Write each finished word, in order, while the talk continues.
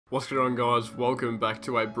What's going on, guys? Welcome back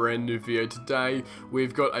to a brand new video. Today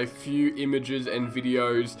we've got a few images and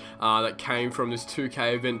videos that came from this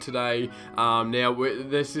 2K event today.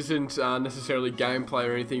 This isn't necessarily gameplay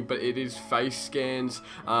or anything, but it is face scans.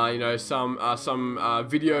 Some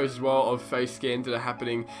videos as well of face scans that are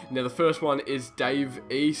happening. Now the first one is Dave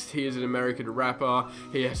East. He is an American rapper.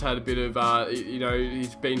 He has had a bit of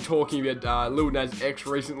he's been talking about Lil Nas X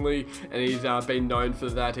recently, and he's been known for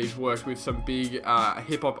that. He's worked with some big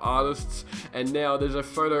hip-hop artists, and now there's a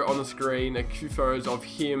photo on the screen, a few photos of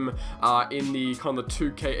him in the kind of the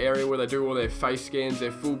 2K area where they do all their face scans,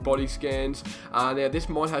 their full body scans. Now this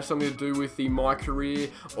might have something to do with the Mycareer,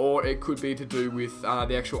 or it could be to do with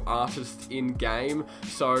the actual artist in game.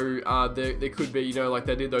 So there could be, like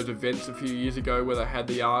they did those events a few years ago where they had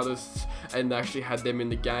the artists and they actually had them in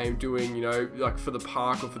the game doing, like for the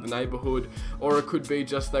park or for the neighborhood, or it could be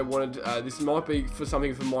just they wanted, this might be for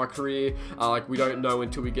something for Mycareer, like we don't know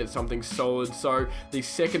until we get something solid. So the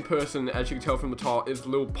second person, as you can tell from the title, is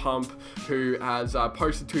Lil Pump, who has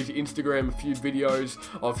posted to his Instagram a few videos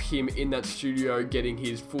of him in that studio getting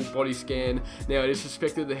his full body scan. Now it is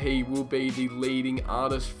suspected that he will be the leading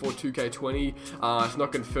artist for 2K20. It's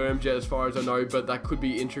not confirmed yet as far as I know, but that could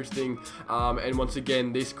be interesting. And once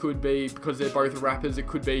again, this could be, because they're both rappers, it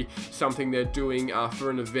could be something they're doing for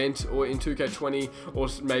an event or in 2K20, or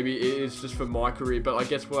maybe it is just for Mycareer, but I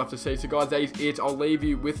guess we'll have to see. So guys, that is it. I'll leave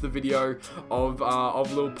you with the video of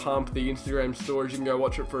Lil Pump, the Instagram stories. You can go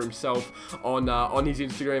watch it for himself on his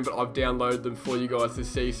Instagram, but I've downloaded them for you guys to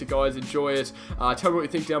see. So guys, enjoy it. Tell me what you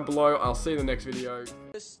think down below. I'll see you in the next video.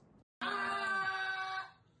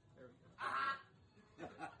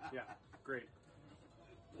 Yeah, great.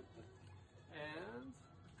 And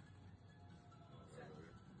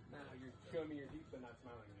now you're showing me your teeth but not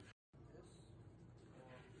smiling.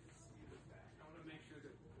 I want to make sure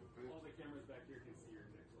that all the cameras back here can see your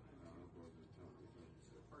next line.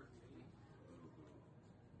 Pardon me.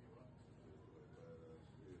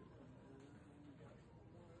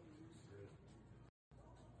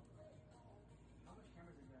 How much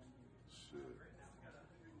cameras are you guys using? Shit.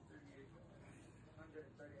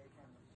 138 cameras.